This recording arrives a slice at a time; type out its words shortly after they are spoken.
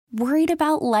Worried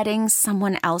about letting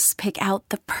someone else pick out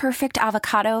the perfect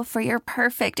avocado for your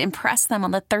perfect impress them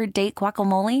on the third date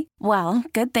guacamole? Well,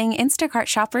 good thing Instacart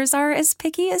shoppers are as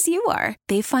picky as you are.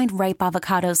 They find ripe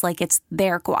avocados like it's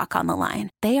their guac on the line.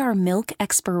 They are milk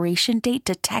expiration date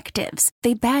detectives.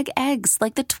 They bag eggs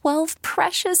like the 12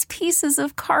 precious pieces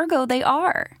of cargo they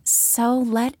are. So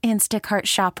let Instacart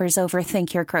shoppers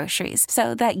overthink your groceries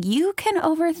so that you can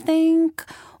overthink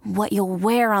what you'll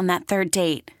wear on that third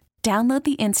date. Download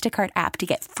the Instacart app to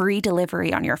get free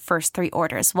delivery on your first 3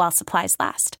 orders while supplies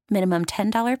last. Minimum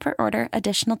 $10 per order.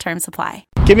 Additional terms apply.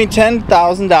 Give me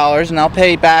 $10,000 and I'll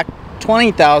pay back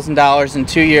 $20,000 in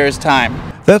 2 years' time.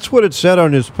 That's what it said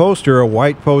on his poster, a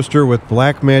white poster with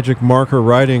black magic marker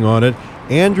writing on it.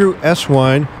 Andrew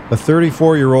Eswine, a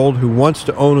 34-year-old who wants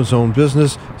to own his own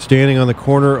business, standing on the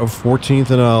corner of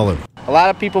 14th and Olive. A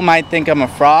lot of people might think I'm a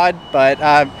fraud, but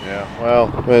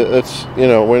it's,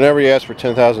 whenever you ask for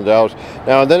 $10,000.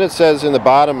 Now, and then it says in the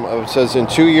bottom, it says in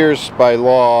 2 years by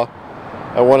law,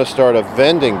 I want to start a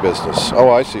vending business.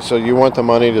 Oh, I see. So you want the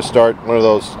money to start one of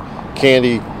those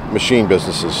candy machine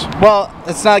businesses. Well,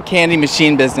 it's not a candy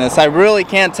machine business. I really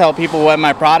can't tell people what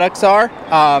my products are.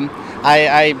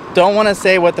 I don't want to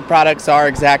say what the products are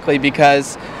exactly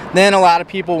because then a lot of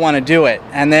people want to do it,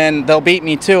 and then they'll beat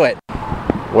me to it.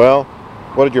 Well,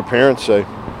 what did your parents say?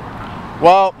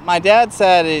 Well, my dad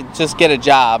said just get a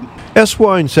job.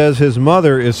 Eswine says his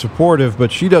mother is supportive,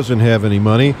 but she doesn't have any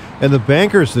money, and the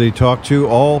bankers that he talked to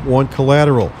all want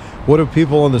collateral. What do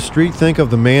people on the street think of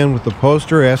the man with the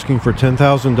poster asking for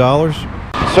 $10,000?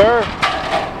 Sir,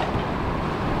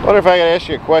 I wonder if I could ask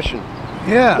you a question.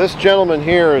 Yeah. This gentleman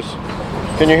here is,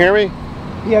 can you hear me?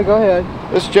 Yeah, go ahead.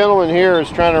 This gentleman here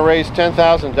is trying to raise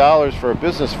 $10,000 for a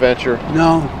business venture.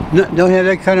 No, don't have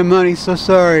that kind of money, so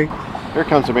sorry. Here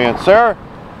comes a man. Sir,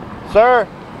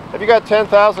 have you got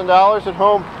 $10,000 at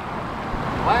home?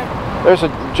 What? There's a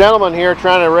gentleman here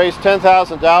trying to raise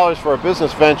 $10,000 for a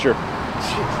business venture.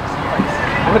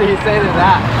 What do you say to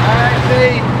that? All right,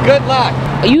 see, good luck.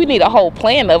 You need a whole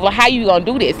plan of how you gonna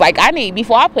do this. Like,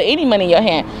 before I put any money in your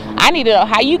hand, I need to know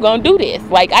how you gonna do this.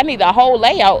 Like, I need a whole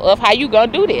layout of how you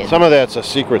gonna do this. Some of that's a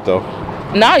secret, though.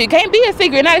 No, you can't be a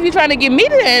secret. Not if you're trying to get me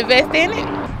to invest in it.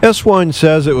 Eswine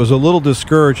says it was a little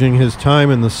discouraging his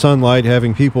time in the sunlight,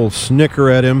 having people snicker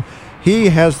at him. He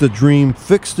has the dream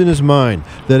fixed in his mind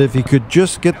that if he could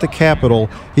just get the capital,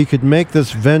 he could make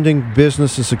this vending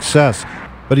business a success.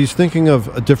 But he's thinking of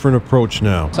a different approach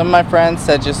now. Some of my friends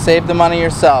said just save the money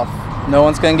yourself. No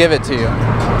one's going to give it to you.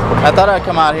 I thought I'd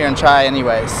come out here and try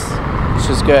anyways. It's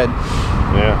just good.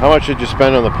 Yeah. How much did you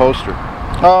spend on the poster?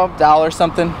 Oh, $1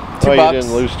 something. $2. You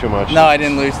didn't lose too much. No, I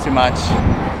didn't lose too much.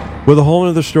 With a whole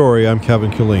other story, I'm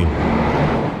Kevin Killeen.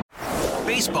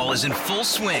 Baseball is in full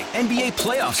swing. NBA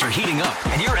playoffs are heating up,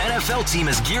 and your NFL team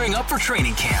is gearing up for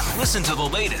training camp. Listen to the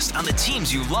latest on the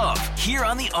teams you love here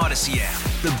on the Odyssey app.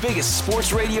 The biggest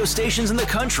sports radio stations in the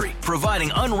country,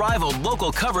 providing unrivaled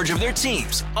local coverage of their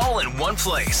teams, all in one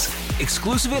place.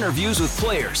 Exclusive interviews with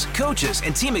players, coaches,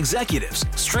 and team executives,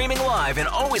 streaming live and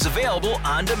always available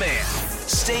on demand.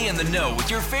 Stay in the know with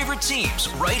your favorite teams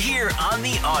right here on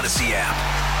the Odyssey app.